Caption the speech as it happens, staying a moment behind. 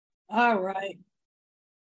All right.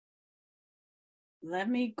 Let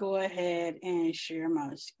me go ahead and share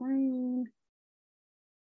my screen.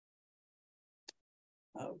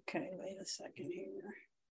 Okay, wait a second here.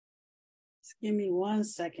 Just give me 1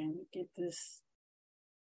 second to get this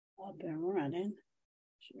up and running.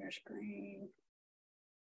 Share screen.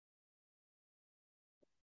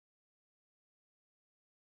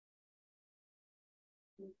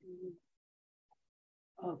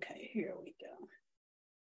 Okay, here we go.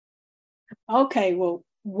 Okay, well,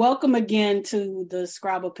 welcome again to the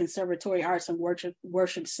Scribble Conservatory Arts and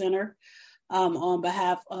Worship Center. On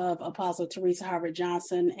behalf of Apostle Teresa Harvard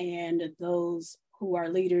Johnson and those who are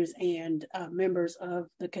leaders and members of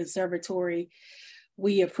the conservatory,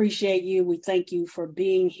 we appreciate you. We thank you for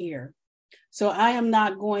being here. So I am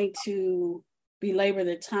not going to belabor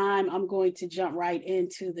the time. I'm going to jump right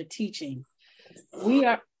into the teaching.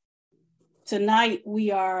 Tonight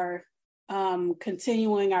we are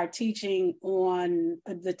continuing our teaching on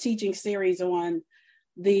the teaching series on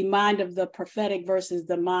the mind of the prophetic versus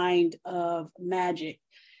the mind of magic.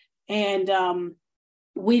 And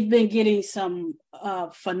we've been getting some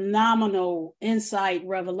phenomenal insight,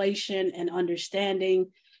 revelation, and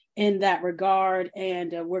understanding in that regard.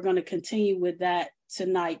 And we're going to continue with that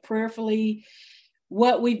tonight prayerfully.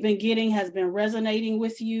 What we've been getting has been resonating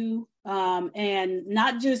with you, and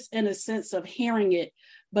not just in a sense of hearing it,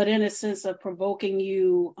 but in a sense of provoking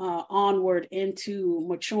you onward into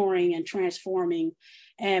maturing and transforming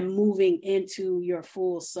and moving into your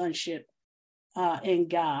full sonship in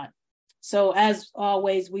God. So as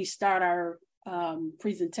always, we start our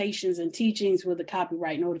presentations and teachings with a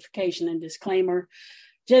copyright notification and disclaimer,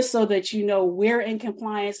 just so that you know we're in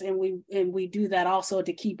compliance, and we do that also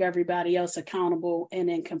to keep everybody else accountable and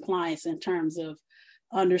in compliance in terms of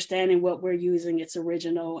understanding what we're using, it's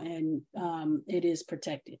original, and it is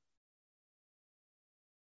protected.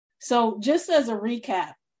 So just as a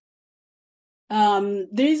recap,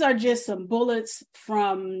 these are just some bullets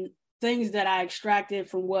from things that I extracted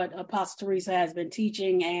from what Apostle Teresa has been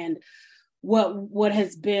teaching and what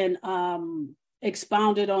has been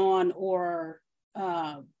expounded on, or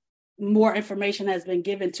more information has been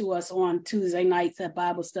given to us on Tuesday nights at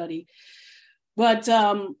Bible study. But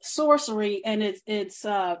sorcery, and it's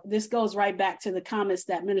this goes right back to the comments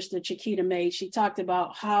that Minister Chiquita made. She talked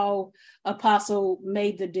about how Apostle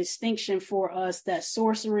made the distinction for us that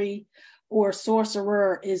sorcery or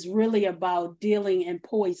sorcerer is really about dealing in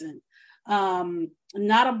poison,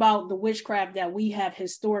 not about the witchcraft that we have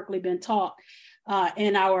historically been taught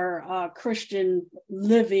in our Christian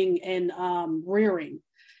living and rearing.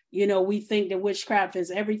 You know, we think that witchcraft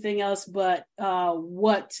is everything else but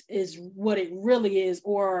what it really is,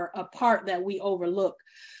 or a part that we overlook.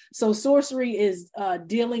 So sorcery is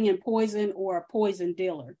dealing in poison or a poison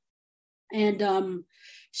dealer. And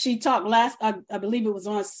she talked I believe it was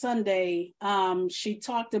on Sunday. She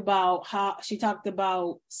talked about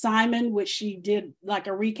Simon, which she did like a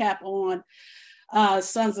recap on,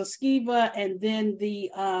 sons of Sceva, and then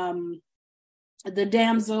the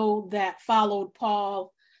damsel that followed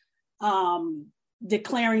Paul,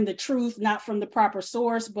 declaring the truth, not from the proper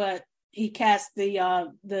source, but he cast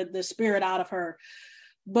the spirit out of her.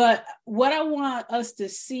 But what I want us to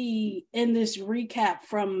see in this recap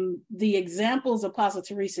from the examples Apostle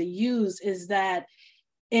Teresa used is that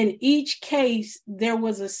in each case, there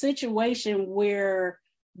was a situation where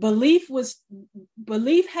belief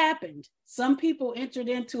happened. Some people entered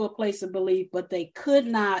into a place of belief, but they could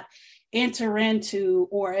not enter into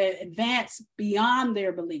or advance beyond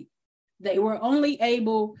their belief. They were only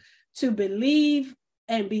able to believe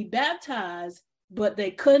and be baptized, but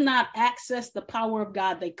they could not access the power of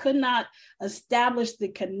God. They could not establish the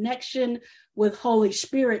connection with Holy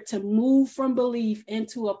Spirit to move from belief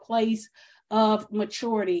into a place of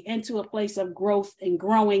maturity, into a place of growth and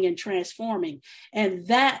growing and transforming. And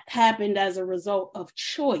that happened as a result of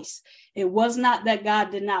choice. It was not that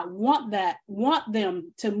God did not want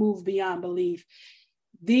them to move beyond belief.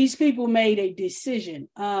 These people made a decision.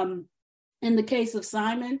 In the case of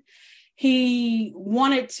Simon, he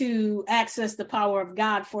wanted to access the power of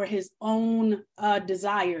God for his own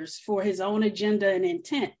desires, for his own agenda and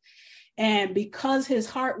intent. And because his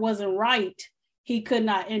heart wasn't right, he could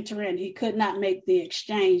not enter in. He could not make the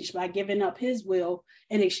exchange by giving up his will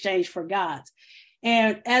in exchange for God's.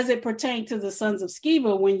 And as it pertained to the sons of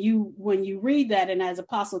Sceva, when you read that, and as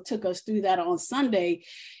Apostle took us through that on Sunday,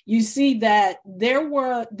 you see that there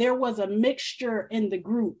was a mixture in the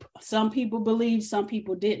group. Some people believed, some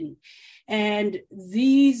people didn't. And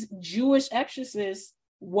these Jewish exorcists,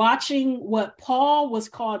 watching what Paul was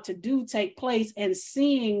called to do take place and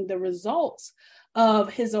seeing the results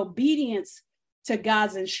of his obedience to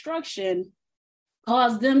God's instruction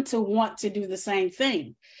caused them to want to do the same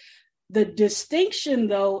thing. The distinction,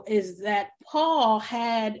 though, is that Paul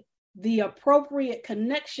had the appropriate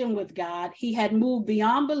connection with God. He had moved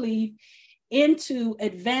beyond belief into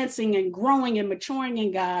advancing and growing and maturing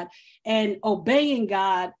in God and obeying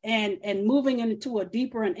God and moving into a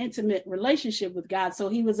deeper and intimate relationship with God. So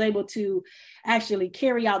he was able to actually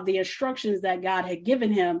carry out the instructions that God had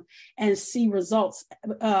given him and see results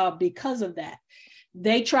because of that.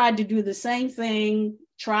 They tried to do the same thing,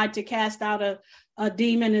 tried to cast out a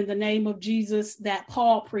demon in the name of Jesus that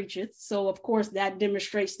Paul preacheth. So of course that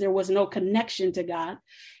demonstrates there was no connection to God,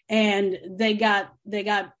 and they got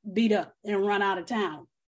beat up and run out of town.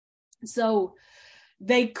 So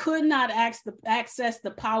they could not access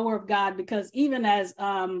the power of God, because even as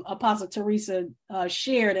Apostle Teresa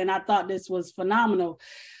shared, and I thought this was phenomenal,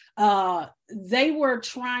 they were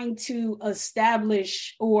trying to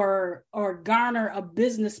establish or garner a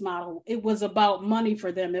business model. It was about money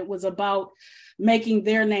for them. It was about making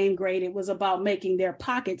their name great. It was about making their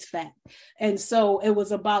pockets fat. And so it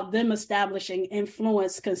was about them establishing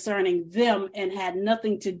influence concerning them and had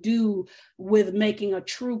nothing to do with making a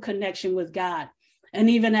true connection with God. And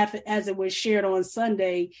even as it was shared on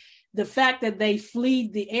Sunday, the fact that they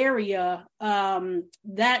fled the area,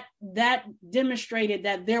 that demonstrated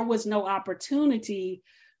that there was no opportunity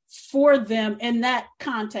for them in that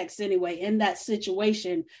context anyway, in that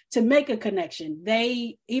situation, to make a connection.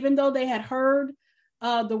 They, even though they had heard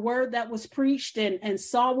the word that was preached and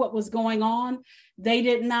saw what was going on, they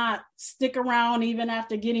did not stick around even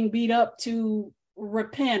after getting beat up to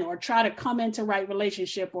repent or try to come into right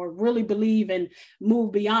relationship or really believe and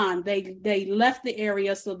move beyond. They left the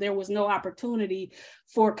area, so there was no opportunity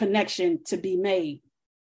for connection to be made.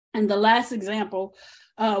 And the last example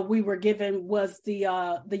we were given was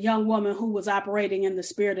the young woman who was operating in the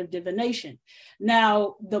spirit of divination.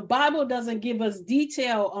 Now, the Bible doesn't give us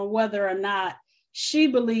detail on whether or not she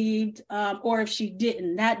believed or if she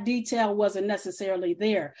didn't. That detail wasn't necessarily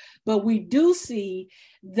there. But we do see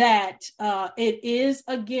that it is,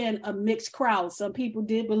 again, a mixed crowd. Some people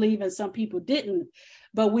did believe and some people didn't.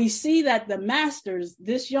 But we see that the masters,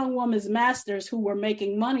 this young woman's masters who were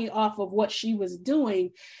making money off of what she was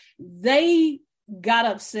doing, they got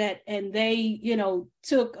upset and they,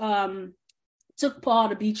 took Paul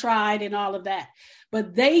to be tried and all of that.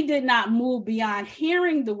 But they did not move beyond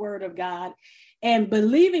hearing the word of God and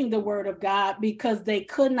believing the word of God, because they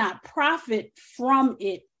could not profit from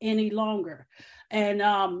it any longer. And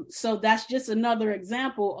so that's just another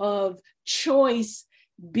example of choice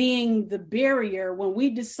being the barrier. When we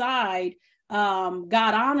decide, God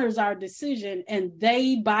honors our decision, and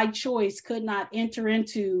they by choice could not enter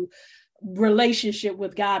into relationship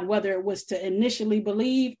with God, whether it was to initially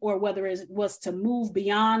believe or whether it was to move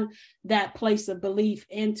beyond that place of belief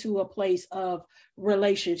into a place of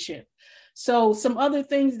relationship. So some other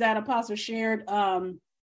things that Apostle shared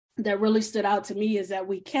that really stood out to me is that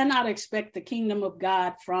we cannot expect the kingdom of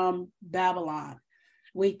God from Babylon.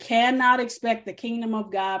 We cannot expect the kingdom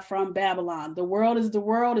of God from Babylon. The world is the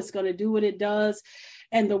world. It's going to do what it does.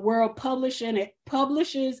 And the world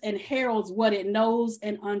publishes and heralds what it knows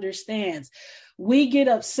and understands. We get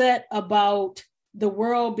upset about the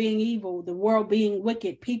world being evil, the world being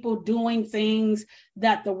wicked, people doing things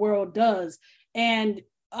that the world does. And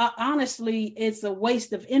honestly, it's a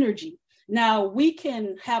waste of energy. Now, we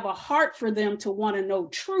can have a heart for them to want to know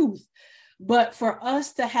truth, but for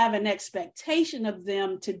us to have an expectation of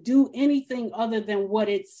them to do anything other than what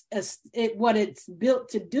it's built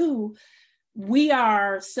to do, we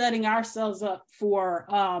are setting ourselves up for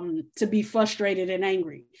to be frustrated and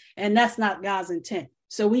angry. And that's not God's intent.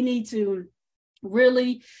 So we need to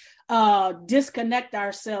really disconnect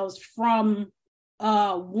ourselves from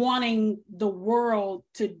wanting the world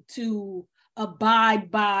to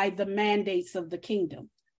abide by the mandates of the kingdom.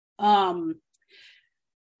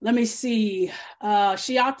 Let me see.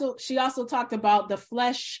 She also talked about the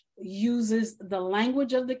flesh uses the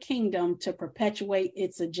language of the kingdom to perpetuate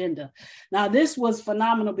its agenda. Now, this was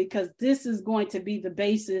phenomenal because this is going to be the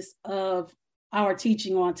basis of our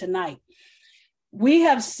teaching on tonight. We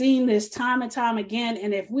have seen this time and time again,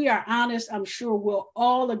 and if we are honest, I'm sure we'll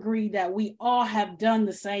all agree that we all have done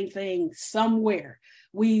the same thing somewhere.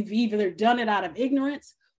 We've either done it out of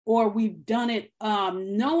ignorance or we've done it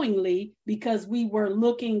knowingly because we were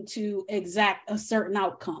looking to exact a certain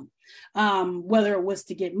outcome, whether it was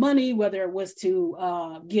to get money, whether it was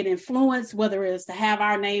to get influence, whether it was to have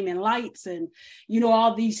our name in lights, and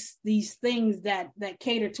all these things that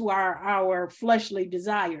cater to our fleshly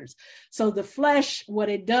desires. So the flesh, what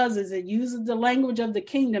it does is it uses the language of the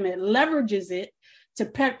kingdom, it leverages it to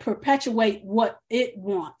perpetuate what it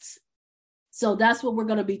wants. So that's what we're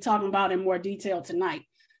going to be talking about in more detail tonight.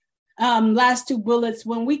 Last two bullets.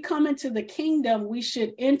 When we come into the kingdom, we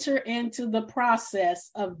should enter into the process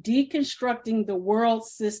of deconstructing the world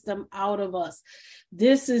system out of us.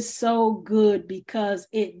 This is so good because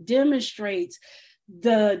it demonstrates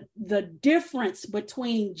the difference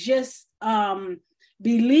between just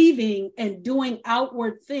believing and doing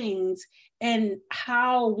outward things, and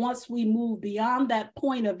how once we move beyond that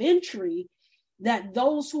point of entry, that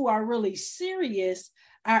those who are really serious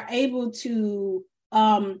are able to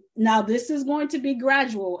now this is going to be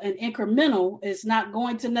gradual and incremental. It's not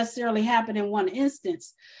going to necessarily happen in one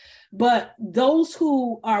instance, but those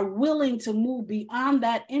who are willing to move beyond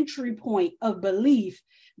that entry point of belief,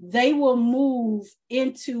 they will move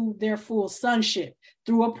into their full sonship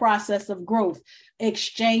through a process of growth,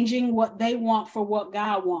 exchanging what they want for what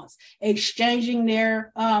God wants, exchanging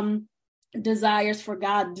their desires for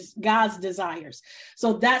God's desires.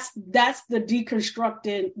 So that's the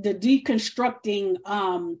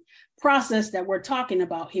deconstructing process that we're talking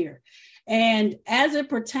about here. And as it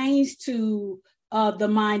pertains to the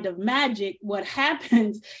mind of magic, what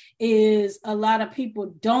happens is a lot of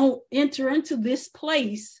people don't enter into this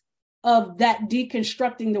place of that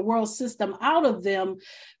deconstructing the world system out of them,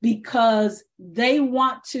 because they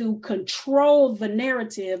want to control the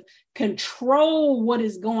narrative, control what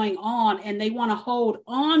is going on, and they want to hold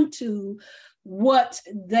on to what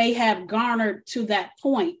they have garnered to that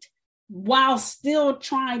point, while still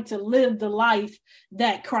trying to live the life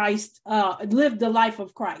that Christ lived, the life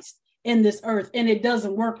of Christ in this earth. And it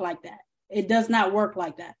doesn't work like that. It does not work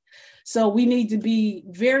like that. So we need to be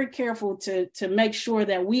very careful to make sure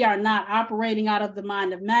that we are not operating out of the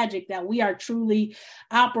mind of magic, that we are truly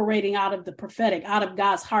operating out of the prophetic, out of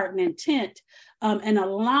God's heart and intent, and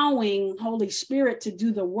allowing Holy Spirit to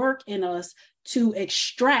do the work in us to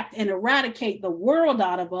extract and eradicate the world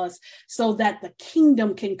out of us so that the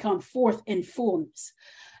kingdom can come forth in fullness.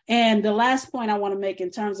 And the last point I want to make in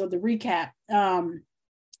terms of the recap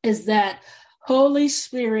is that Holy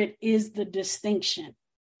Spirit is the distinction.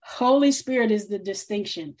 Holy Spirit is the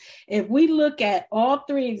distinction. If we look at all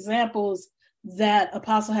three examples that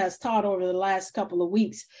Apostle has taught over the last couple of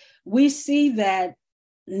weeks, we see that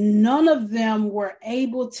none of them were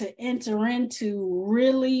able to enter into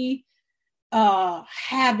really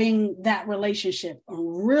having that relationship,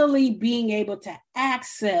 really being able to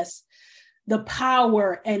access the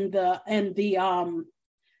power and the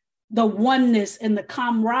oneness and the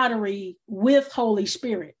camaraderie with Holy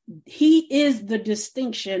Spirit. He is the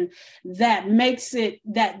distinction that makes it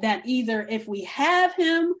that either if we have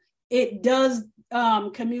him, it does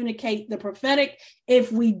communicate the prophetic.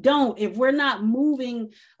 If we don't, if we're not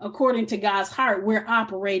moving according to God's heart, we're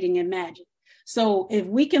operating in magic. So if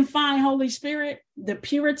we can find Holy Spirit, the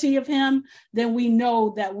purity of him, then we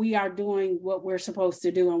know that we are doing what we're supposed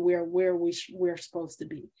to do and we're where we're supposed to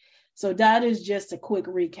be. So that is just a quick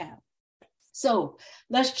recap. So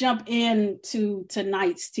let's jump into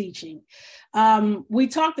tonight's teaching. We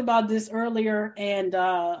talked about this earlier, and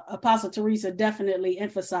Apostle Teresa definitely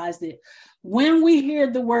emphasized it. When we hear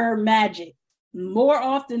the word magic, more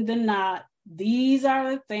often than not, these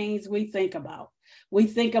are the things we think about. We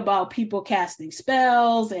think about people casting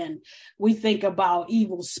spells, and we think about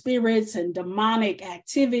evil spirits and demonic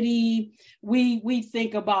activity. We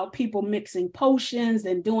think about people mixing potions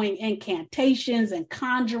and doing incantations and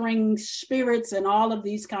conjuring spirits and all of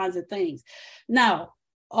these kinds of things. Now,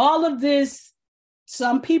 all of this,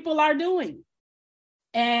 some people are doing.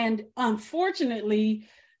 And unfortunately,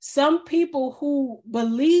 some people who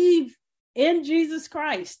believe in Jesus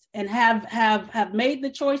Christ and have made the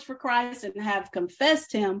choice for Christ and have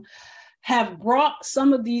confessed him, have brought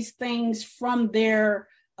some of these things from their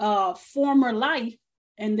former life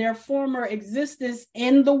and their former existence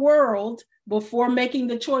in the world before making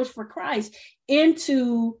the choice for Christ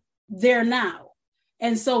into their now.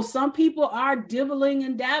 And so some people are dibbling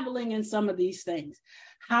and dabbling in some of these things.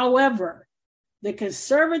 However, the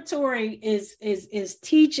conservatory is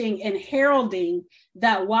teaching and heralding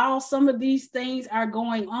that while some of these things are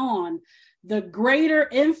going on, the greater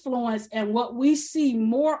influence and what we see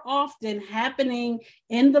more often happening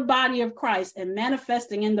in the body of Christ and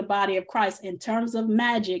manifesting in the body of Christ in terms of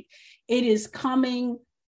magic, it is coming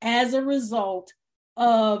as a result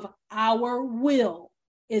of our will.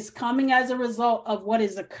 It's coming as a result of what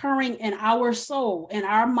is occurring in our soul, in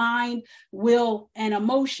our mind, will, and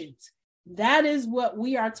emotions. That is what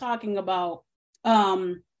we are talking about.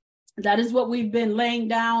 That is what we've been laying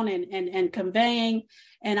down and conveying.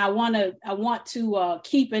 And I want to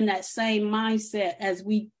keep in that same mindset as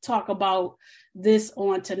we talk about this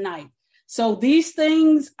on tonight. So these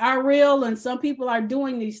things are real, and some people are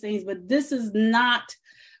doing these things, but this is not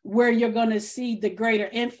where you're going to see the greater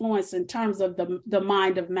influence in terms of the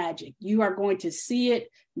mind of magic. You are going to see it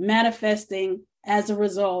manifesting as a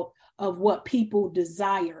result of what people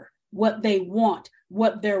desire, what they want,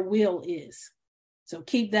 what their will is. So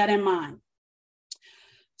keep that in mind.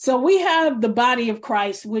 So we have the body of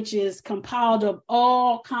Christ, which is compiled of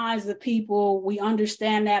all kinds of people. We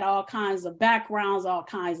understand that, all kinds of backgrounds, all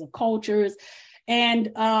kinds of cultures, and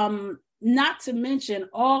not to mention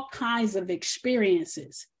all kinds of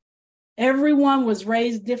experiences. Everyone was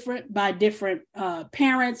raised different by different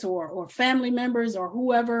parents or family members or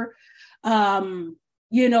whoever.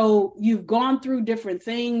 You've gone through different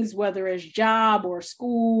things, whether it's job or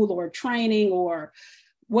school or training or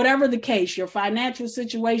whatever the case. Your financial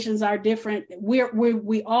situations are different.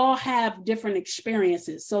 We all have different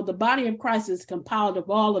experiences. So the body of Christ is compiled of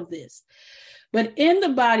all of this. But in the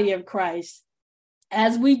body of Christ,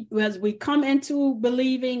 as we come into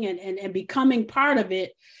believing and becoming part of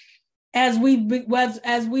it, as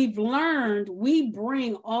we've learned, we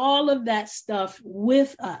bring all of that stuff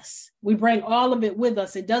with us. We bring all of it with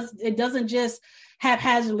us. It doesn't just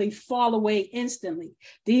haphazardly fall away instantly.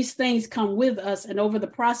 These things come with us, and over the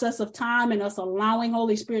process of time and us allowing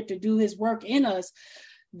Holy Spirit to do his work in us,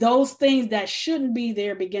 those things that shouldn't be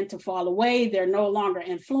there begin to fall away. They're no longer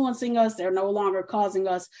influencing us. They're no longer causing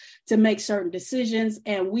us to make certain decisions,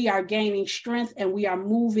 and we are gaining strength and we are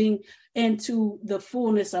moving into the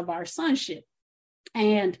fullness of our sonship.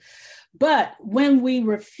 But when we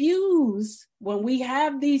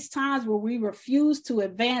have these times where we refuse to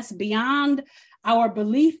advance beyond our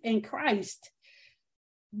belief in Christ,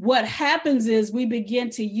 what happens is we begin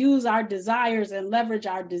to use our desires and leverage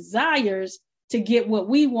our desires to get what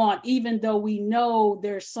we want, even though we know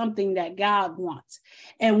there's something that God wants.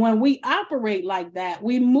 And when we operate like that,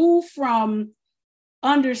 we move from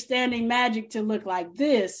understanding magic to look like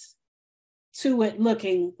this to it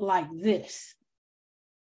looking like this.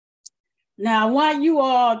 Now, I want you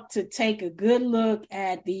all to take a good look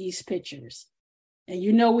at these pictures. And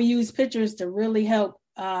we use pictures to really help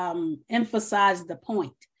emphasize the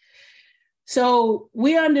point. So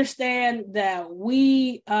we understand that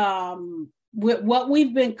what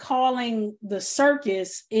we've been calling the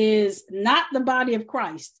circus is not the body of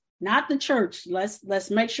Christ, not the church.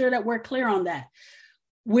 Let's make sure that we're clear on that.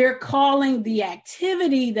 We're calling the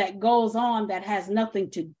activity that goes on that has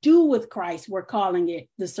nothing to do with Christ, we're calling it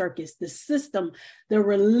the circus, the system, the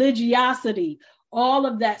religiosity, all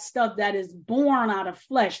of that stuff that is born out of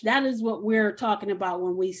flesh. That is what we're talking about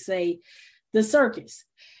when we say the circus.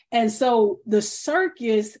 And so the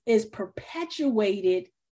circus is perpetuated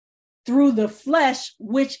through the flesh,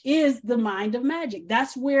 which is the mind of magic.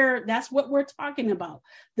 That's what we're talking about.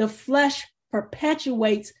 The flesh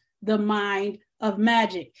perpetuates the mind of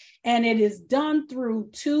magic. And it is done through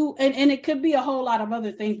two, and it could be a whole lot of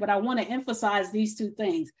other things, but I want to emphasize these two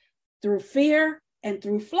things: through fear and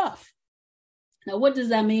through fluff. Now, what does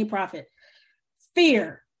that mean, Prophet?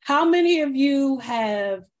 Fear. How many of you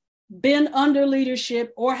have been under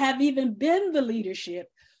leadership or have even been the leadership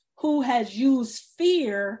who has used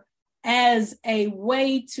fear as a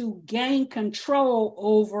way to gain control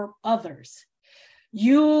over others?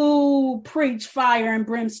 You preach fire and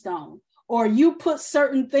brimstone, or you put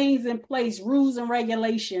certain things in place, rules and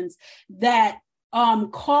regulations that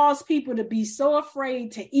cause people to be so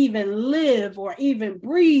afraid to even live or even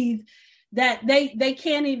breathe that they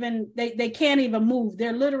can't even move.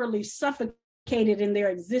 They're literally suffocated in their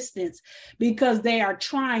existence because they are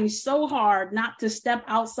trying so hard not to step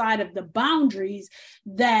outside of the boundaries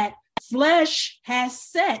that flesh has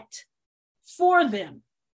set for them.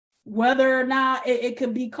 Whether or not it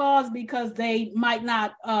could be caused because they might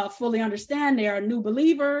not fully understand. They're a new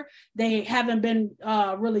believer. They haven't been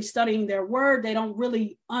really studying their word. They don't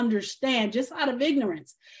really understand, just out of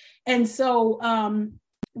ignorance. And so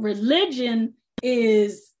religion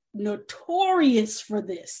is notorious for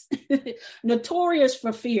this, notorious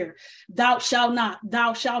for fear. Thou shalt not,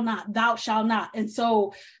 thou shalt not, thou shalt not. And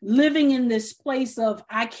so living in this place of,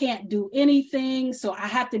 I can't do anything, so I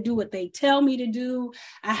have to do what they tell me to do.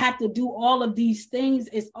 I have to do all of these things.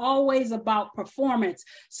 It's always about performance.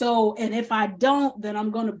 So, and if I don't, then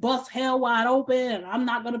I'm going to bust hell wide open and I'm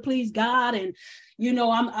not going to please God. And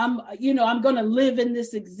I'm going to live in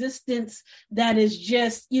this existence that is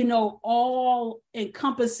just, all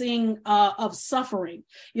encompassing of suffering,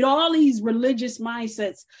 all these religious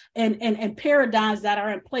mindsets and paradigms that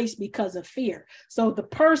are in place because of fear. So the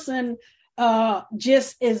person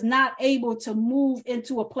just is not able to move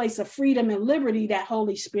into a place of freedom and liberty that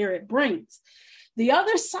Holy Spirit brings. The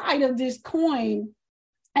other side of this coin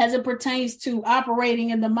as it pertains to operating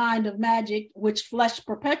in the mind of magic, which flesh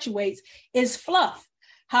perpetuates, is fluff.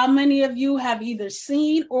 How many of you have either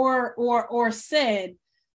seen or said,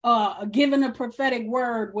 given a prophetic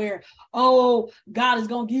word where, oh, God is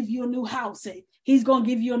going to give you a new house and he's going to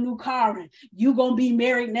give you a new car and you're going to be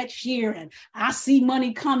married next year and I see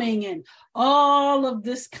money coming and all of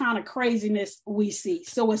this kind of craziness we see.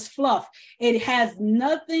 So it's fluff. It has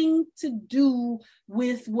nothing to do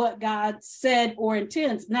with what God said or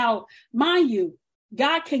intends. Now, mind you,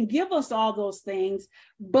 God can give us all those things,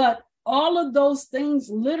 but all of those things,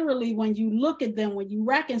 literally, when you look at them, when you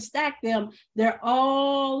rack and stack them, they're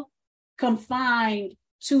all confined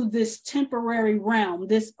to this temporary realm,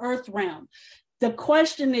 this earth realm. The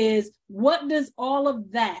question is, what does all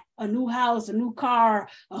of that, a new house, a new car,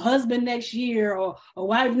 a husband next year, or a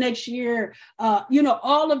wife next year,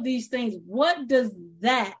 all of these things, what does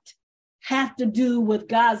that have to do with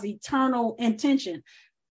God's eternal intention?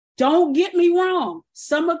 Don't get me wrong.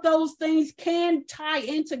 Some of those things can tie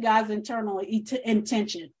into God's internal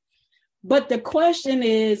intention. But the question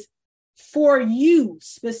is, for you,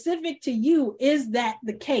 specific to you, is that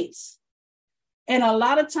the case? And a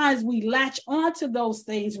lot of times we latch onto those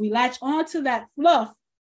things. We latch onto that fluff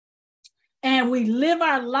and we live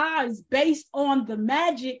our lives based on the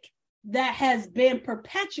magic that has been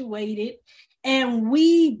perpetuated. And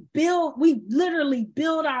we literally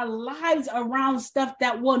build our lives around stuff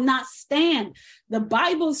that will not stand. The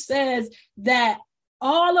Bible says that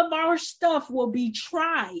all of our stuff will be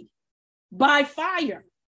tried by fire.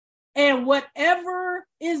 And whatever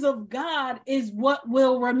is of God is what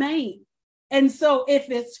will remain. And so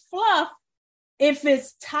if it's fluff, if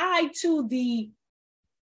it's tied to the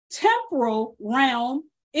temporal realm,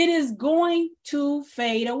 it is going to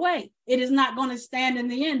fade away. It is not going to stand in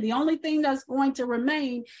the end. The only thing that's going to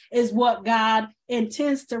remain is what God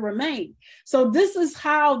intends to remain. So this is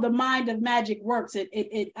how the mind of magic works.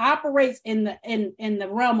 It operates in the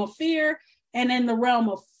realm of fear and in the realm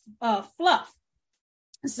of fluff.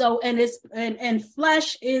 So and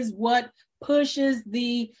flesh is what pushes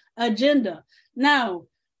the agenda. Now,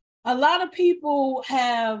 a lot of people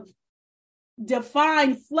have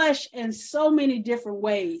define flesh in so many different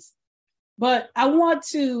ways, but I want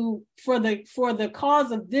to, for the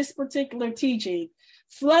cause of this particular teaching,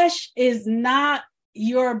 flesh is not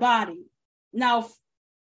your body. Now,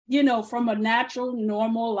 from a natural,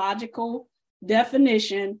 normal, logical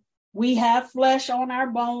definition, we have flesh on our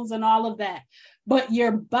bones and all of that, but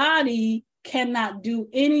your body cannot do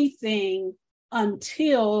anything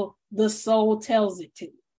until the soul tells it to.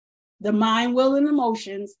 The mind, will, and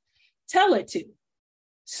emotions tell it to.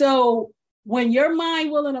 So when your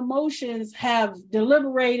mind, will, and emotions have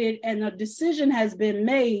deliberated and a decision has been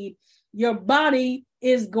made, your body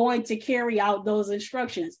is going to carry out those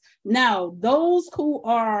instructions. Now, those who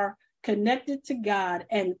are connected to God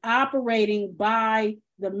and operating by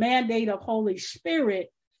the mandate of Holy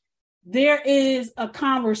Spirit, there is a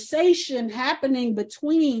conversation happening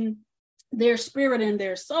between their spirit and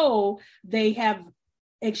their soul. They have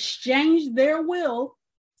exchanged their will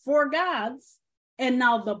for God's, and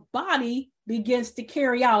now the body begins to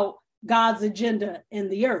carry out God's agenda in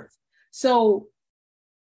the earth. So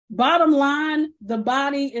bottom line, the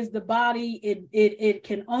body is the body. It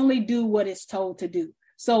can only do what it's told to do.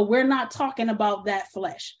 So we're not talking about that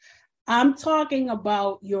flesh. I'm talking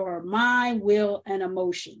about your mind, will, and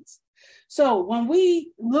emotions. So when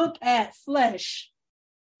we look at flesh,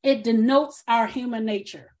 it denotes our human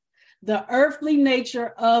nature, the earthly nature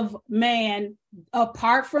of man,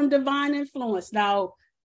 apart from divine influence. Now,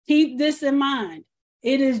 keep this in mind.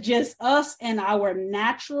 It is just us and our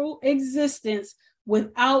natural existence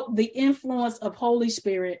without the influence of Holy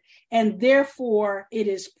Spirit. And therefore, it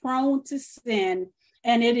is prone to sin.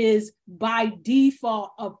 And it is by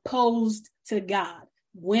default opposed to God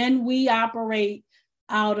when we operate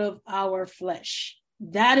out of our flesh.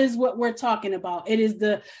 That is what we're talking about. It is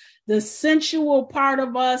the sensual part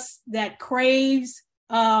of us that craves,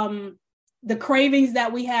 the cravings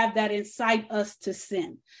that we have that incite us to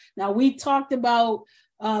sin. Now, we talked about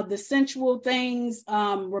the sensual things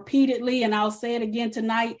repeatedly, and I'll say it again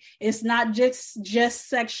tonight. It's not just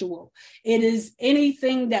sexual. It is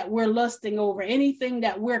anything that we're lusting over, anything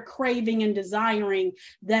that we're craving and desiring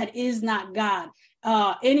that is not God.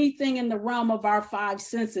 Anything in the realm of our five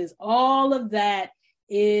senses, all of that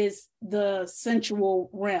is the sensual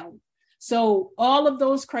realm. So all of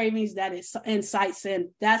those cravings that incite sin,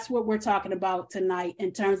 that's what we're talking about tonight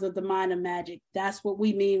in terms of the mind of magic. That's what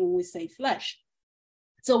we mean when we say flesh.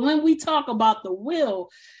 So when we talk about the will,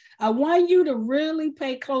 I want you to really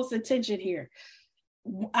pay close attention here.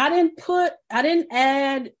 I didn't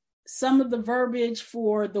add some of the verbiage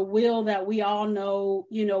for the will that we all know.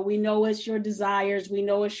 We know it's your desires, we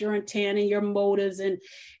know it's your intent and your motives, and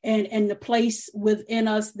the place within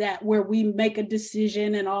us that where we make a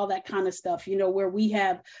decision and all that kind of stuff, where we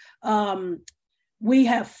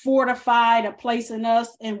have fortified a place in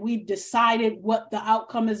us, and we've decided what the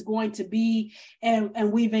outcome is going to be,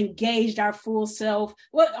 and we've engaged our full self.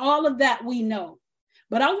 All of that we know.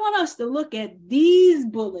 But I want us to look at these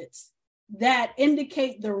bullets that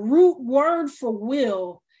indicate the root word for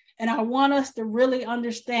will, and I want us to really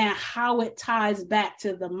understand how it ties back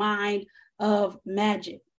to the mind of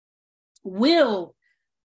magic. Will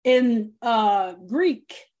in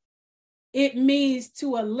Greek, it means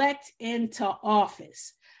to elect into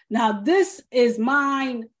office. Now, this is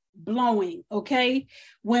mind blowing, okay?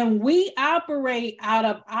 When we operate out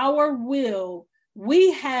of our will,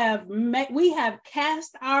 we have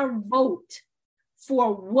cast our vote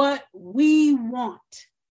for what we want.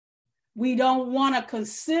 We don't want to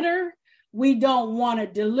consider. We don't want to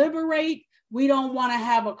deliberate. We don't want to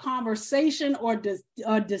have a conversation or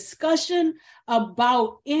discussion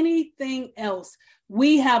about anything else.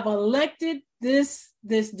 We have elected this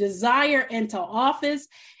desire into office,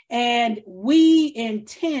 and we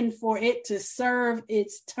intend for it to serve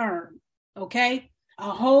its term. Okay? I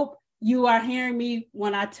hope you are hearing me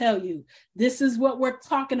when I tell you this is what we're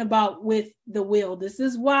talking about with the will. This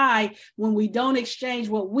is why when we don't exchange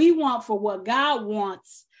what we want for what God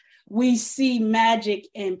wants, we see magic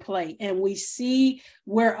in play, and we see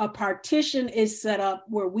where a partition is set up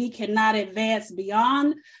where we cannot advance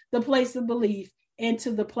beyond the place of belief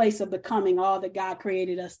into the place of becoming all that God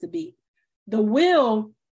created us to be. The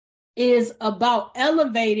will is about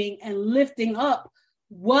elevating and lifting up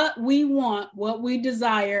what we want, what we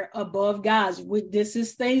desire above God's. This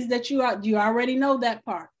is things that you already know that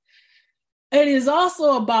part. It is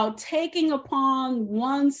also about taking upon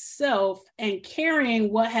oneself and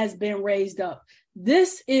carrying what has been raised up.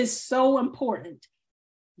 This is so important.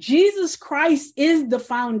 Jesus Christ is the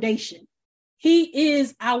foundation. He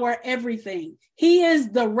is our everything. He is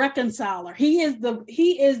the reconciler. He is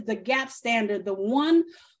the gap stander, the one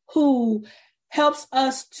who helps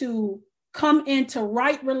us to come into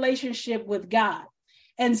right relationship with God.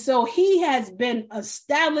 And so he has been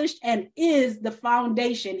established and is the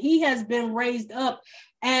foundation. He has been raised up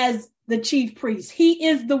as the chief priest. He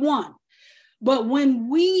is the one. But when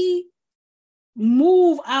we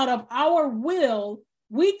move out of our will,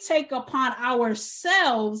 we take upon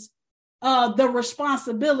ourselves the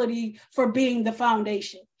responsibility for being the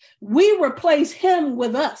foundation. We replace him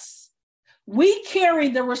with us. We carry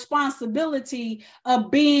the responsibility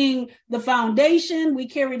of being the foundation. We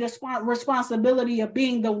carry the responsibility of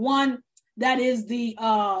being the one that is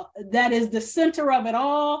the center of it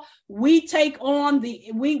all. We take on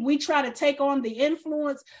we try to take on the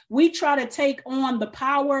influence. We try to take on the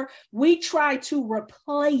power. We try to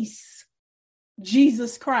replace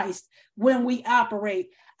Jesus Christ when we operate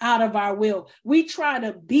out of our will. We try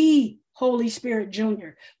to be Holy Spirit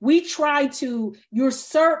Jr. We try to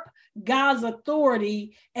usurp God's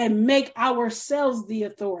authority and make ourselves the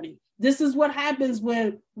authority. This is what happens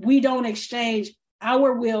when we don't exchange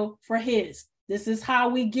our will for his. This is how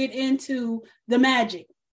we get into the magic.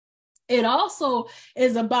 It also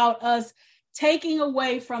is about us taking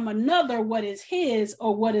away from another what is his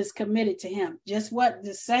or what is committed to him. Just what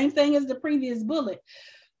the same thing as the previous bullet.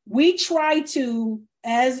 We try to,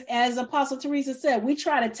 as Apostle Teresa said, we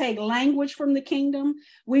try to take language from the kingdom.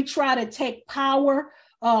 We try to take power,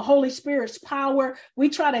 Holy Spirit's power. We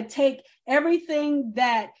try to take everything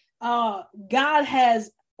that God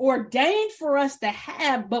has ordained for us to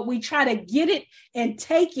have, but we try to get it and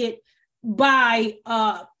take it by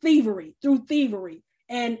through thievery.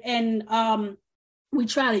 And we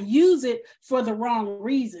try to use it for the wrong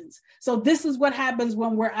reasons. So this is what happens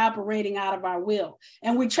when we're operating out of our will,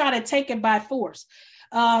 and we try to take it by force.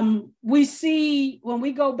 We see when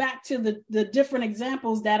we go back to the different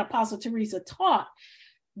examples that Apostle Teresa taught,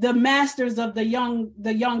 the masters of the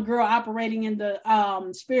young girl operating in the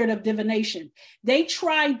spirit of divination. They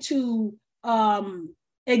tried to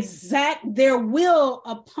exact their will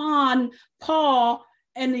upon Paul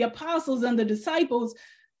and the apostles and the disciples,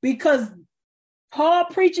 because Paul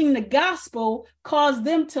preaching the gospel caused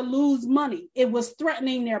them to lose money. It was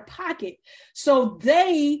threatening their pocket. So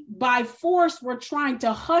they, by force, were trying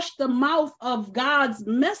to hush the mouth of God's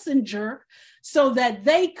messenger so that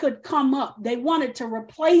they could come up. They wanted to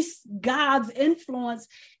replace God's influence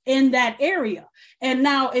in that area. And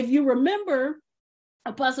now, if you remember,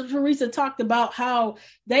 Apostle Teresa talked about how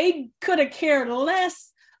they could have cared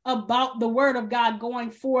less about the word of God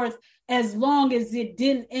going forth as long as it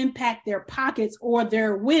didn't impact their pockets or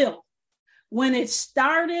their will. When it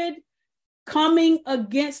started coming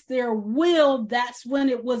against their will, that's when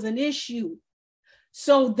it was an issue.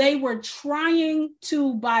 So they were trying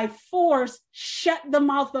to, by force, shut the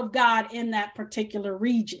mouth of God in that particular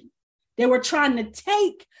region. They were trying to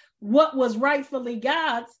take what was rightfully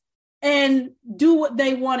God's and do what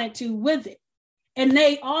they wanted to with it. And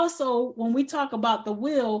they also, when we talk about the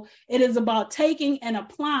will, it is about taking and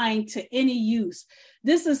applying to any use.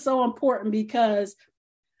 This is so important because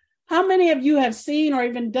how many of you have seen or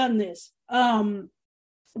even done this?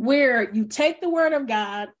 Where you take the word of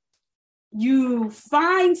God, you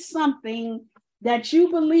find something that you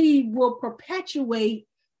believe will perpetuate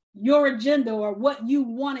your agenda or what you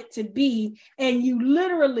want it to be, and you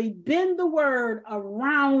literally bend the word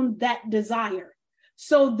around that desire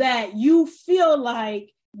so that you feel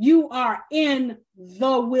like you are in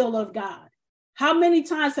the will of God. How many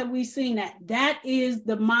times have we seen that? That is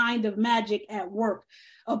the mind of magic at work.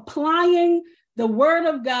 Applying the word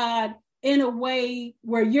of God in a way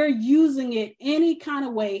where you're using it any kind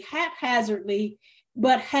of way, haphazardly,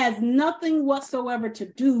 but has nothing whatsoever to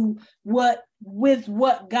do with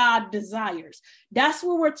what God desires. That's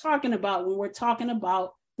what we're talking about when we're talking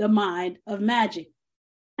about the mind of magic.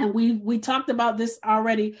 And we talked about this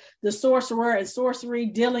already, the sorcerer and sorcery,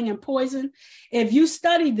 dealing in poison. If you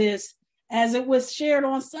study this, as it was shared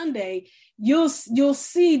on Sunday, you'll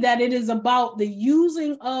see that it is about the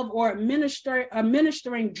using of or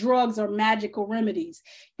administering drugs or magical remedies.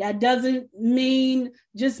 That doesn't mean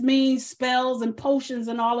spells and potions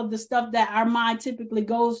and all of the stuff that our mind typically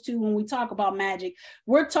goes to when we talk about magic.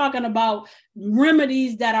 We're talking about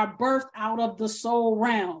remedies that are birthed out of the soul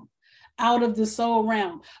realm.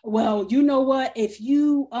 Well, you know what? If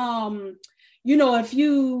you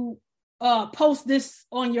post this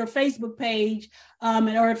on your Facebook page,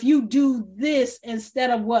 or if you do this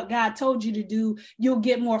instead of what God told you to do, you'll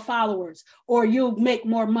get more followers, or you'll make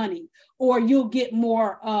more money, or you'll get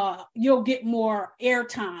more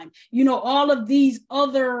airtime. All of these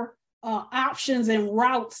other options and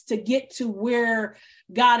routes to get to where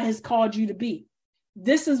God has called you to be.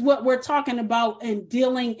 This is what we're talking about in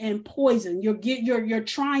dealing in poison. You're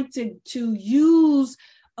trying to use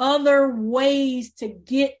other ways to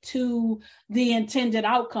get to the intended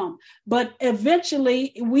outcome. But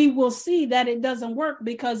eventually we will see that it doesn't work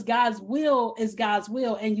because God's will is God's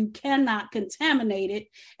will, and you cannot contaminate it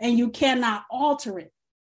and you cannot alter it.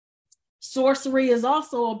 Sorcery is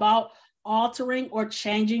also about altering or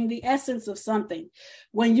changing the essence of something.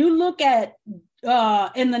 When you look at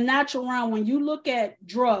in the natural realm, when you look at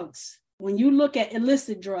drugs, when you look at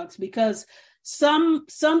illicit drugs, because some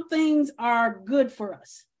things are good for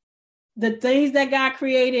us. The things that God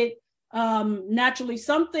created naturally,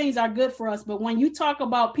 some things are good for us. But when you talk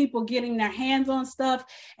about people getting their hands on stuff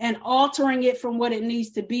and altering it from what it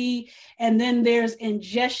needs to be, and then there's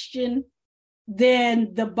ingestion,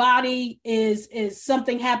 then the body is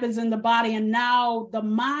something happens in the body, and now the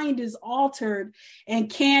mind is altered and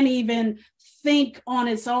can't even think on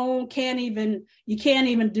its own, you can't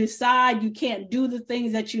even decide, you can't do the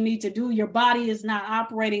things that you need to do. Your body is not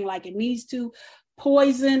operating like it needs to.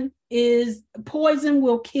 Poison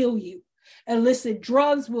will kill you. Illicit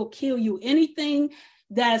drugs will kill you. Anything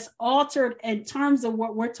that's altered in terms of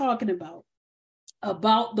what we're talking about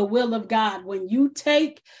the will of God. When you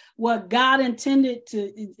take what God intended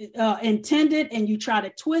and you try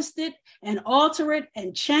to twist it and alter it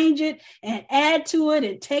and change it and add to it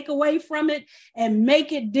and take away from it and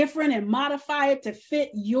make it different and modify it to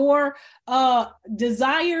fit your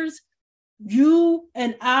desires, you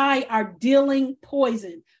and I are dealing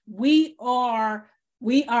poison. We're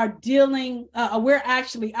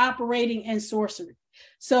actually operating in sorcery.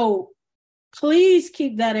 So please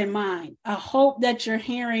keep that in mind. I hope that you're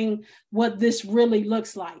hearing what this really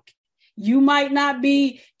looks like. You might not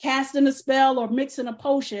be casting a spell or mixing a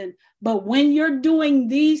potion, but when you're doing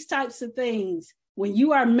these types of things, when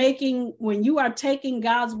you are taking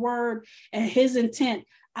God's word and his intent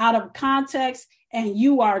out of context and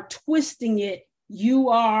you are twisting it, you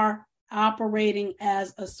are operating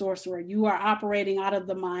as a sorcerer. You are operating out of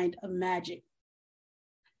the mind of magic.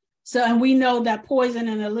 So, and we know that poison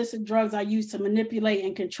and illicit drugs are used to manipulate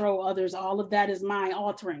and control others. All of that is mind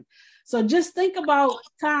altering. So just think about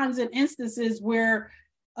times and instances where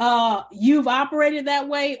you've operated that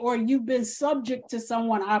way, or you've been subject to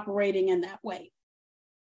someone operating in that way.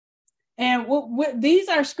 And these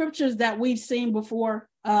are scriptures that we've seen before.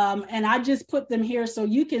 And I just put them here so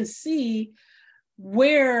you can see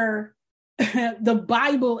where the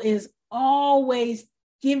Bible is always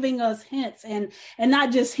giving us hints, and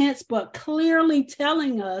not just hints, but clearly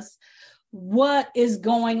telling us what is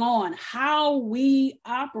going on, how we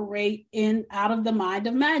operate out of the mind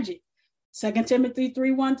of magic. 2 Timothy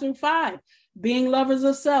 3:1-5, being lovers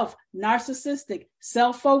of self, narcissistic,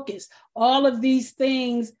 self-focused. All of these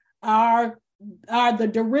things are the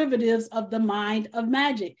derivatives of the mind of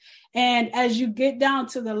magic. And as you get down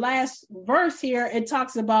to the last verse here, it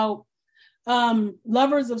talks about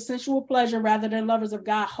lovers of sensual pleasure rather than lovers of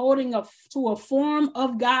God, holding to a form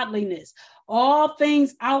of godliness, all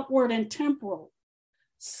things outward and temporal.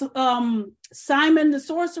 Simon the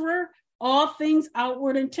sorcerer, all things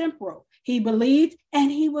outward and temporal. He believed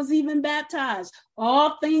and he was even baptized.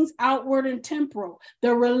 All things outward and temporal.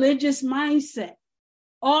 The religious mindset,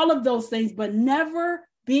 all of those things, but never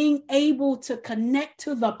being able to connect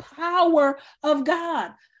to the power of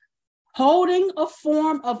God. Holding a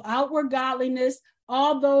form of outward godliness,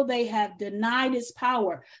 although they have denied its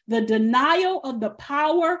power. The denial of the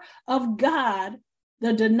power of God,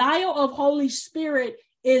 the denial of Holy Spirit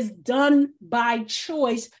is done by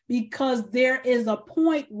choice, because there is a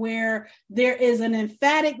point where there is an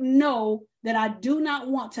emphatic no, that I do not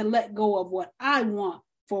want to let go of what I want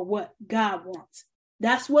for what God wants.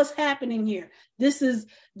 That's what's happening here. This is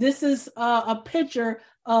a picture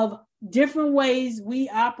of different ways we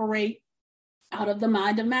operate out of the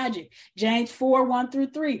mind of magic. James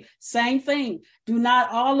 4:1-3, same thing. Do not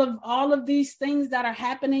all of these things that are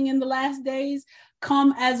happening in the last days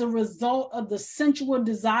come as a result of the sensual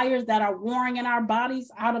desires that are warring in our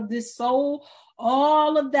bodies out of this soul?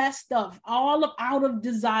 All of that stuff, out of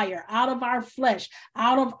desire, out of our flesh,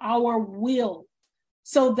 out of our will.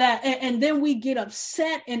 So that, and then we get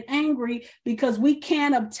upset and angry because we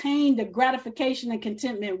can't obtain the gratification and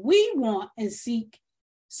contentment we want and seek.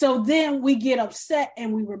 So then we get upset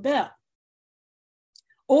and we rebel.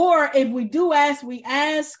 Or if we do ask, we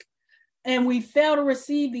ask and we fail to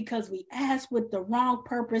receive because we ask with the wrong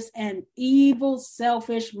purpose and evil,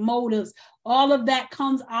 selfish motives. All of that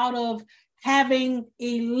comes out of having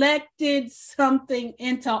elected something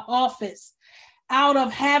into office, out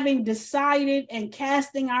of having decided and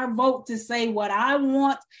casting our vote to say what I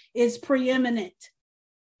want is preeminent.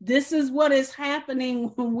 This is what is happening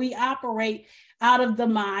when we operate out of the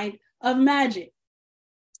mind of magic.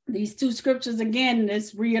 These two scriptures, again,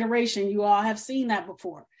 this reiteration, you all have seen that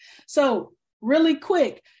before. So really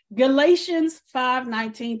quick, Galatians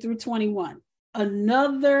 5:19-21,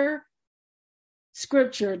 another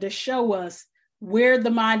scripture to show us where the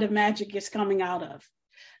mind of magic is coming out of.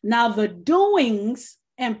 Now, the doings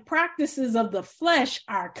and practices of the flesh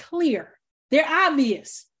are clear. They're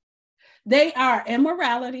obvious. They are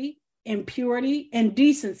immorality, impurity,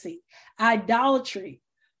 indecency, idolatry,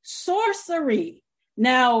 sorcery.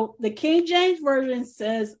 Now, the King James Version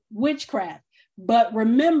says witchcraft, but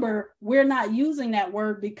remember, we're not using that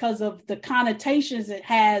word because of the connotations it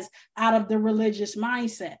has out of the religious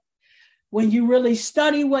mindset. When you really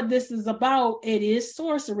study what this is about, it is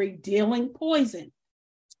sorcery, dealing poison.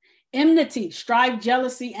 Enmity, strife,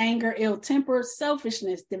 jealousy, anger, ill temper,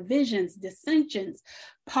 selfishness, divisions, dissensions,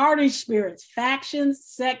 party spirits, factions,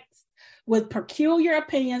 sects with peculiar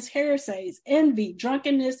opinions, heresies, envy,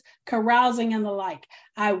 drunkenness, carousing, and the like.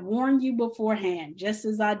 I warn you beforehand, just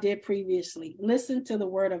as I did previously. Listen to the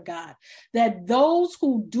word of God, that those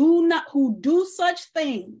who do such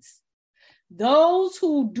things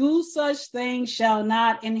shall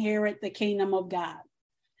not inherit the kingdom of God.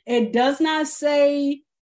 It does not say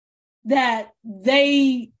that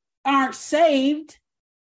they aren't saved.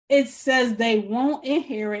 It says they won't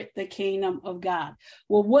inherit the kingdom of God.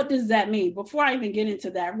 Well, what does that mean? Before I even get into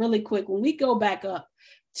that, really quick, when we go back up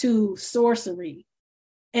to sorcery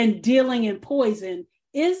and dealing in poison,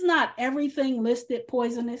 is not everything listed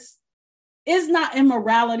poisonous? Is not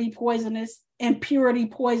immorality poisonous, impurity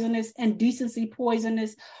poisonous, indecency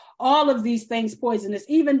poisonous? All of these things poisonous,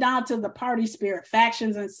 even down to the party spirit,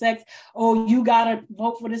 factions and sects. Oh, you got to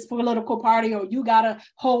vote for this political party, or you got to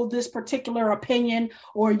hold this particular opinion,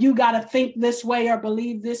 or you got to think this way or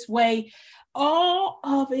believe this way. All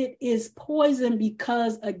of it is poison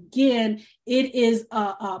because, again, it is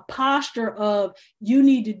a posture of you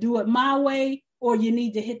need to do it my way or you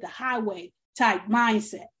need to hit the highway type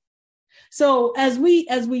mindset. So as we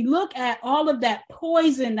look at all of that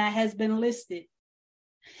poison that has been listed,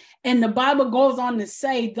 and the Bible goes on to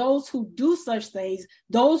say, those who do such things,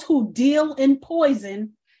 those who deal in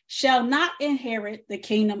poison, shall not inherit the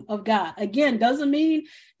kingdom of God. Again, doesn't mean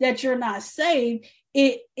that you're not saved.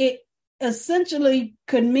 It essentially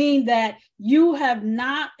could mean that you have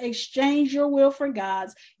not exchanged your will for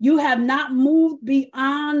God's. You have not moved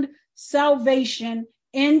beyond salvation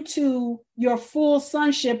into your full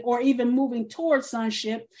sonship or even moving towards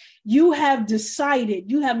sonship, you have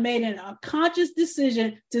decided, you have made a conscious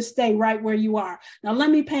decision to stay right where you are. Now, let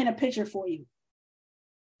me paint a picture for you.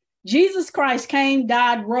 Jesus Christ came,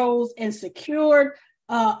 died, rose, and secured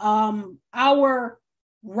our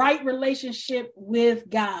right relationship with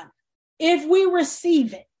God. If we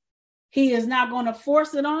receive it, he is not going to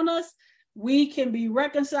force it on us. We can be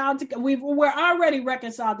reconciled to God. We're already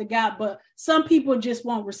reconciled to God, but some people just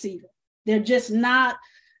won't receive it. They're just not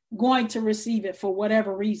going to receive it for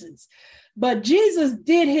whatever reasons. But Jesus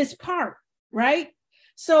did his part, right?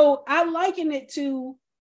 So I liken it to,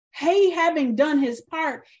 he having done his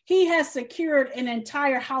part, he has secured an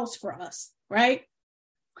entire house for us, right?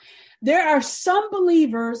 There are some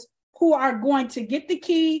believers who are going to get the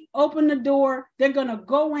key, open the door, they're going to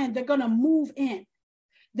go in, they're going to move in.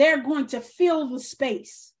 They're going to fill the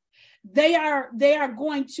space. They are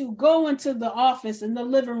going to go into the office and the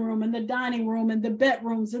living room and the dining room and the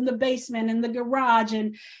bedrooms and the basement and the garage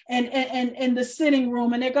and the sitting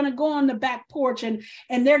room. And they're going to go on the back porch and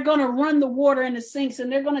they're going to run the water in the sinks and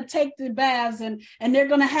they're going to take the baths and they're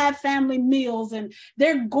going to have family meals and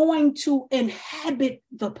they're going to inhabit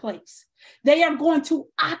the place. They are going to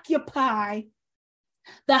occupy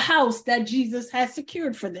the house that Jesus has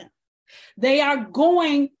secured for them. They are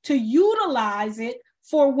going to utilize it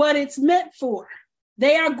for what it's meant for.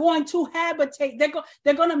 They are going to habitate.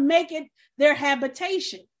 They're going to make it their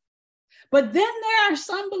habitation. But then there are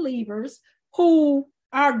some believers who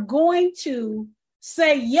are going to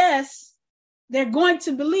say yes. They're going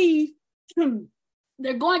to believe.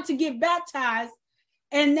 They're going to get baptized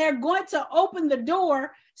and they're going to open the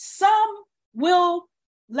door. Some will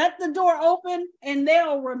let the door open and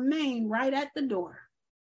they'll remain right at the door.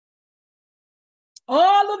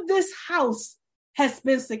 All of this house has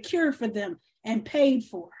been secured for them and paid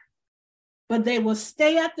for, but they will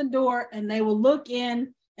stay at the door and they will look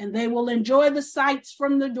in and they will enjoy the sights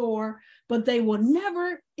from the door, but they will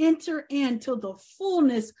never enter into the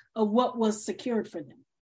fullness of what was secured for them.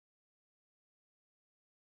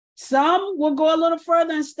 Some will go a little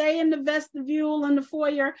further and stay in the vestibule and the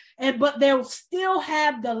foyer, but they'll still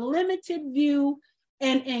have the limited view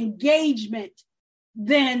and engagement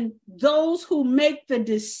than those who make the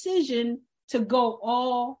decision to go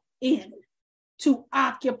all in, to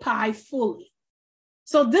occupy fully.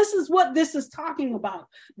 So this is what this is talking about.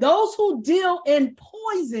 Those who deal in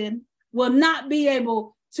poison will not be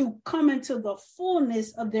able to come into the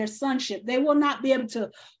fullness of their sonship. They will not be able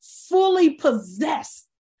to fully possess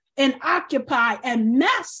and occupy and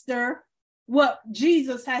master what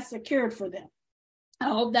Jesus has secured for them. I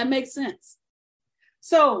hope that makes sense.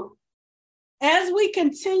 So as we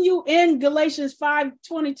continue in Galatians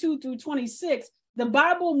 5:22-26, the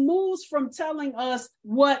Bible moves from telling us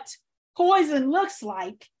what poison looks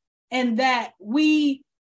like and that we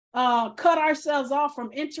cut ourselves off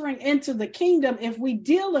from entering into the kingdom if we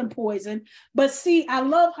deal in poison. But see, I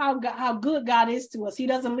love how good God is to us. He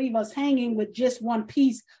doesn't leave us hanging with just one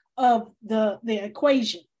piece of the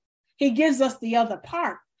equation. He gives us the other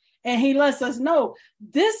part. And he lets us know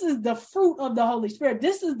this is the fruit of the Holy Spirit.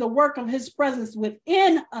 This is the work of his presence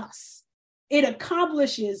within us. It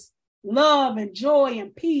accomplishes love and joy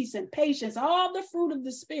and peace and patience, all the fruit of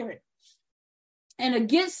the Spirit. And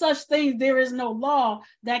against such things, there is no law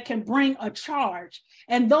that can bring a charge.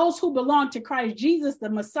 And those who belong to Christ Jesus,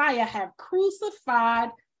 the Messiah, have crucified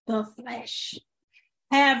the flesh,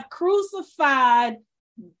 have crucified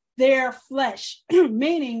their flesh,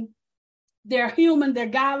 meaning they're human, they're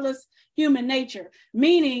godless human nature,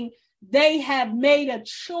 meaning they have made a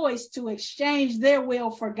choice to exchange their will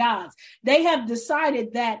for God's. They have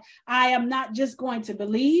decided that I am not just going to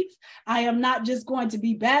believe. I am not just going to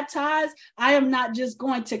be baptized. I am not just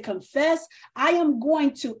going to confess. I am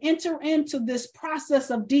going to enter into this process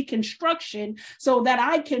of deconstruction so that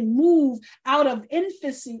I can move out of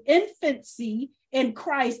infancy in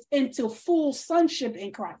Christ into full sonship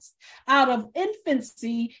in Christ, out of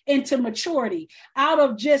infancy into maturity, out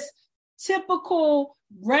of just typical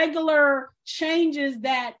regular changes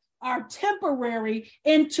that are temporary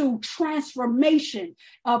into transformation,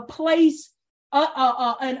 a place,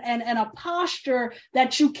 and a posture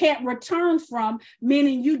that you can't return from,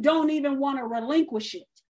 meaning you don't even want to relinquish it.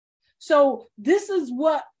 So this is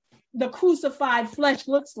what the crucified flesh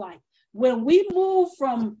looks like. When we move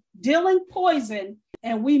from dealing poison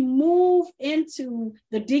and we move into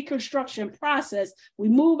the deconstruction process, we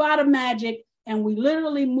move out of magic and we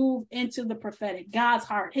literally move into the prophetic, God's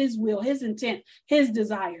heart, his will, his intent, his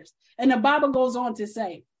desires. And the Bible goes on to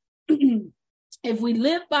say, if we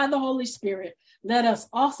live by the Holy Spirit, let us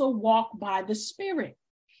also walk by the Spirit.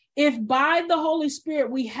 If by the Holy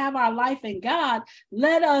Spirit we have our life in God,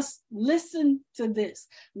 let us listen to this.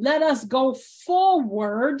 Let us go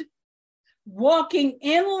forward, walking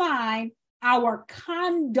in line, our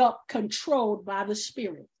conduct controlled by the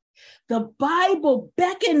Spirit. The Bible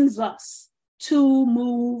beckons us to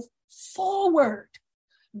move forward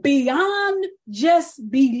beyond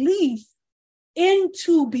just belief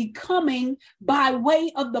into becoming by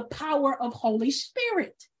way of the power of Holy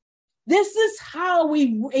Spirit. This is how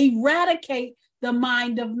we eradicate the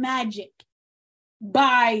mind of magic,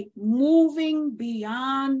 by moving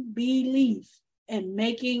beyond belief and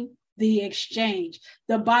making the exchange.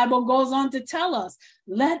 The Bible goes on to tell us,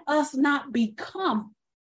 let us not become.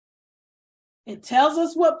 It tells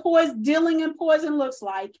us what dealing in poison looks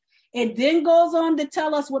like. It then goes on to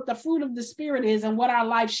tell us what the fruit of the Spirit is and what our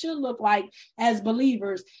life should look like as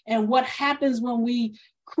believers, and what happens when we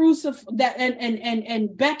crucify that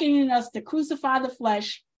and beckoning us to crucify the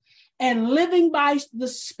flesh and living by the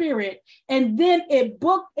Spirit. And then it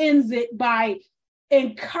bookends it by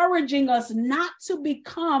encouraging us not to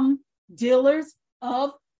become dealers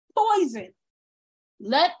of poison.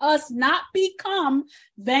 Let us not become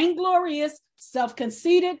vainglorious,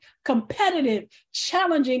 self-conceited, competitive,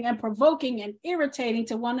 challenging and provoking and irritating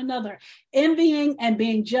to one another, envying and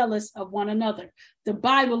being jealous of one another. The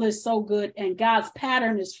Bible is so good, and God's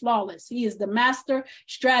pattern is flawless. He is the master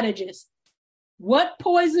strategist. What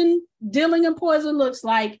dealing in poison looks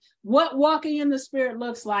like, what walking in the Spirit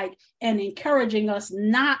looks like, and encouraging us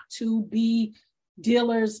not to be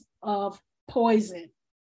dealers of poison.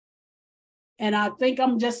 And I think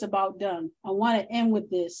I'm just about done. I want to end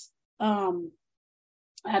with this.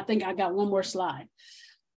 I think I got one more slide.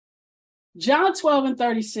 John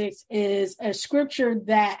 12:36 is a scripture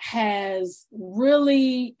that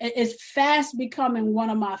is fast becoming one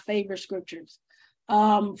of my favorite scriptures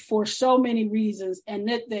for so many reasons. And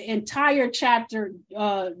the entire chapter,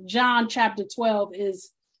 John chapter 12,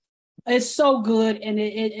 is so good, and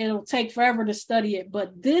it'll take forever to study it.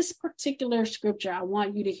 But this particular scripture, I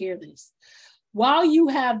want you to hear this. While you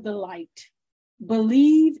have the light,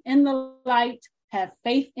 believe in the light, have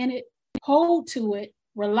faith in it, hold to it,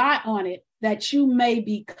 rely on it, that you may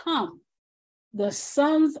become the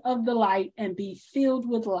sons of the light and be filled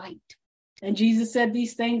with light. And Jesus said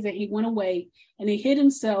these things, and he went away and he hid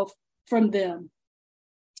himself from them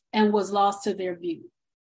and was lost to their view.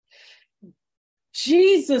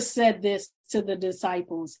 Jesus said this to the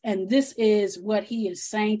disciples, and this is what he is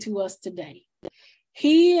saying to us today.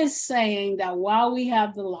 He is saying that while we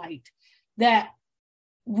have the light, that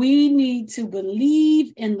we need to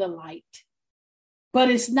believe in the light. But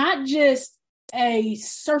it's not just a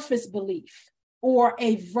surface belief or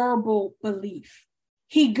a verbal belief.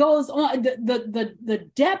 He goes on, the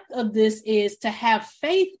depth of this is to have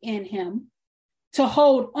faith in him, to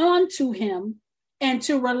hold on to him, and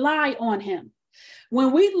to rely on him.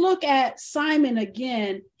 When we look at Simon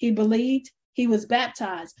again, he believed, he was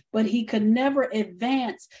baptized, but he could never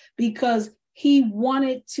advance because he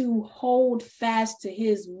wanted to hold fast to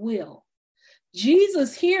his will.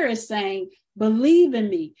 Jesus here is saying, believe in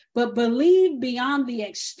me, but believe beyond the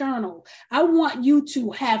external. I want you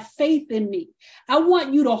to have faith in me. I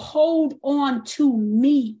want you to hold on to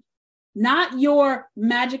me, not your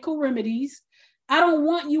magical remedies. I don't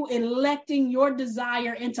want you electing your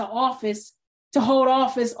desire into office to hold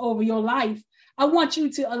office over your life. I want you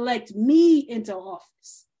to elect me into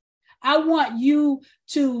office. I want you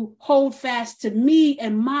to hold fast to me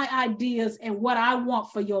and my ideas and what I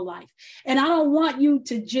want for your life. And I don't want you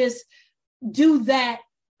to just do that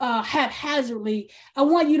haphazardly. I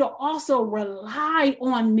want you to also rely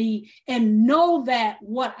on me and know that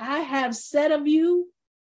what I have said of you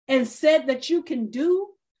and said that you can do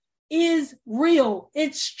is real.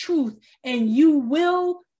 It's truth. And you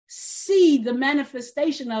will see the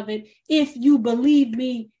manifestation of it if you believe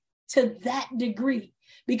me to that degree.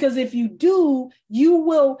 Because if you do,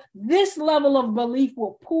 this level of belief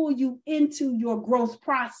will pull you into your growth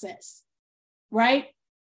process, right?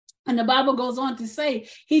 And the Bible goes on to say,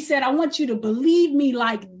 he said, I want you to believe me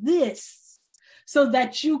like this so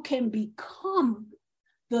that you can become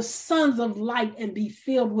the sons of light and be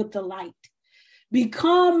filled with the light.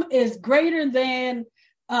 Become is greater than,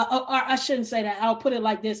 or I shouldn't say that. I'll put it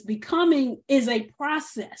like this. Becoming is a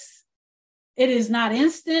process. It is not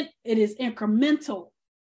instant. It is incremental.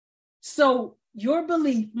 So your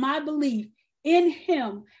belief, my belief in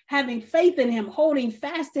him, having faith in him, holding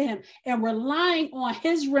fast to him, and relying on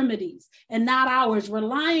his remedies and not ours,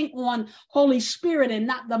 relying on Holy Spirit and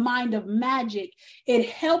not the mind of magic, it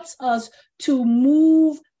helps us to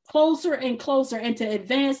move closer and closer and to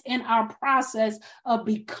advance in our process of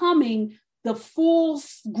becoming the full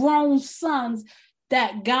grown sons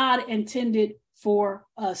that God intended for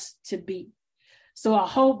us to be. So I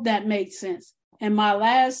hope that made sense. And my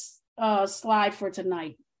last slide for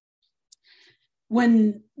tonight.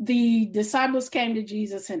 When the disciples came to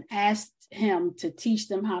Jesus and asked him to teach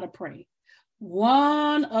them how to pray,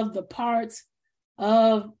 one of the parts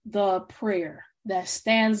of the prayer that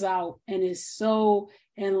stands out and is so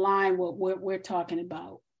in line with what we're talking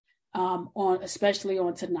about, especially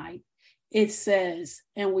on tonight, it says,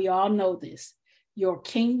 and we all know this, your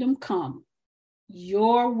kingdom come,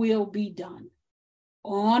 your will be done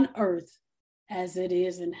on earth as it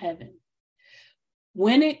is in heaven.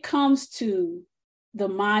 When it comes to the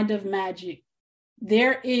mind of magic,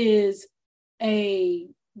 there is a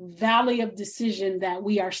valley of decision that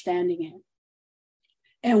we are standing in.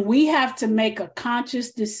 And we have to make a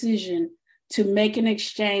conscious decision to make an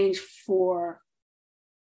exchange for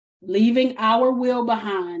leaving our will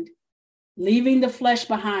behind, leaving the flesh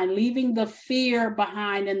behind, leaving the fear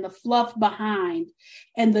behind and the fluff behind,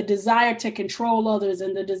 and the desire to control others,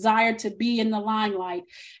 and the desire to be in the limelight,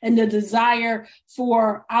 and the desire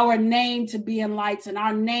for our name to be in lights and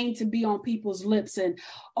our name to be on people's lips, and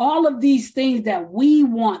all of these things that we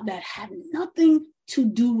want that have nothing to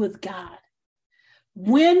do with God.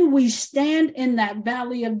 When we stand in that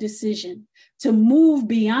valley of decision to move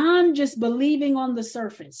beyond just believing on the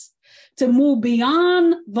surface, to move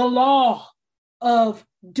beyond the law of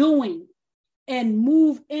doing and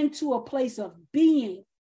move into a place of being,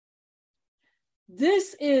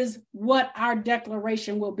 this is what our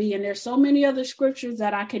declaration will be. And there's so many other scriptures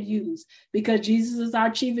that I could use because Jesus is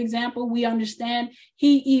our chief example. We understand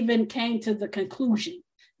he even came to the conclusion,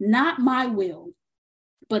 not my will,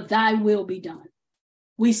 but thy will be done.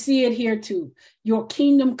 We see it here too. Your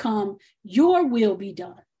kingdom come, your will be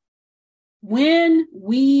done. When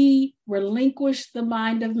we relinquish the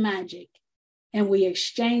mind of magic and we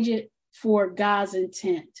exchange it for God's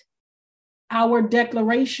intent, our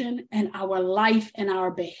declaration and our life and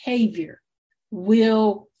our behavior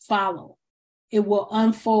will follow. It will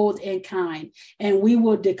unfold in kind, and we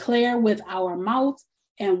will declare with our mouth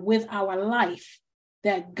and with our life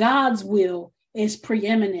that God's will is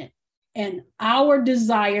preeminent, and our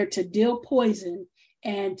desire to deal poison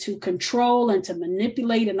and to control and to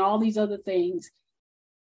manipulate and all these other things,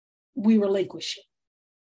 we relinquish it.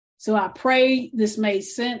 So I pray this made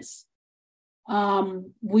sense.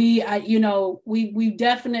 We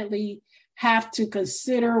definitely have to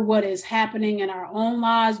consider what is happening in our own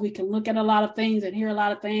lives. We can look at a lot of things and hear a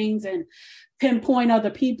lot of things and pinpoint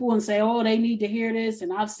other people and say, oh, they need to hear this,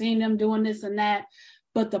 and I've seen them doing this and that.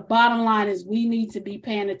 But the bottom line is we need to be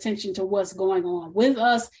paying attention to what's going on with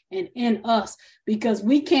us and in us, because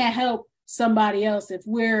we can't help somebody else if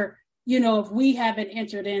we haven't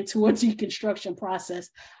entered into a deconstruction process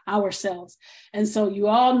ourselves. And so you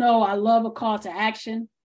all know I love a call to action.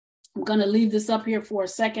 I'm going to leave this up here for a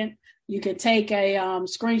second. You can take a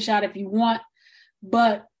screenshot if you want.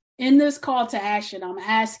 But in this call to action, I'm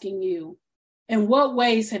asking you, in what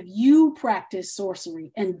ways have you practiced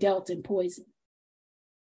sorcery and dealt in poison?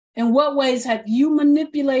 In what ways have you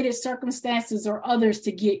manipulated circumstances or others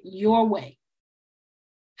to get your way?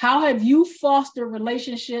 How have you fostered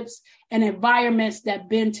relationships and environments that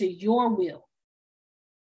bend to your will?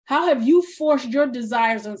 How have you forced your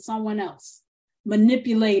desires on someone else,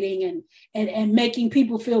 manipulating and making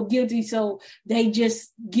people feel guilty so they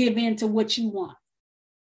just give in to what you want?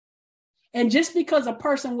 And just because a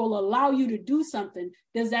person will allow you to do something,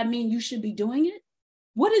 does that mean you should be doing it?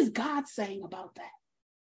 What is God saying about that?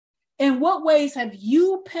 In what ways have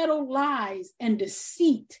you peddled lies and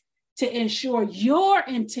deceit to ensure your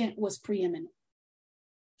intent was preeminent?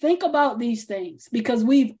 Think about these things, because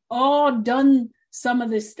we've all done some of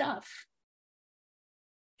this stuff.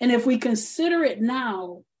 And if we consider it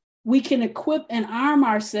now, we can equip and arm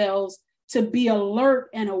ourselves to be alert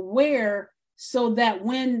and aware, so that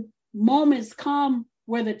when moments come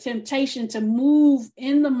where the temptation to move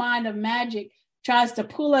in the mind of magic tries to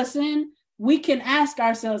pull us in, we can ask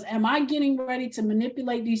ourselves, am I getting ready to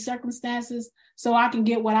manipulate these circumstances so I can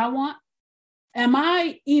get what I want? Am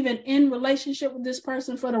I even in relationship with this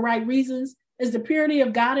person for the right reasons? Is the purity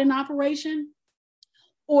of God in operation?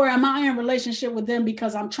 Or am I in relationship with them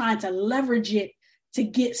because I'm trying to leverage it to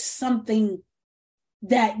get something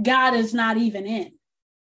that God is not even in?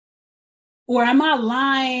 Or am I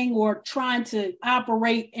lying or trying to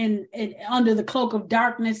operate in under the cloak of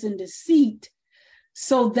darkness and deceit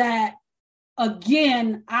so that,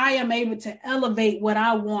 again, I am able to elevate what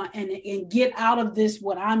I want and get out of this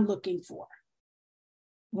what I'm looking for?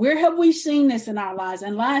 Where have we seen this in our lives?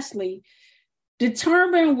 And lastly,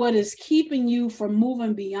 determine what is keeping you from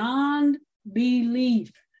moving beyond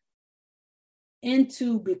belief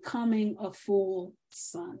into becoming a full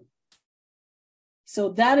son. So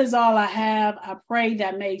that is all I have. I pray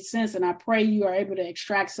that made sense, and I pray you are able to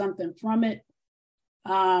extract something from it.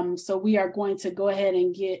 So we are going to go ahead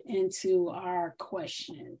and get into our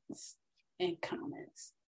questions and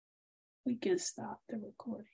comments. We can stop the recording.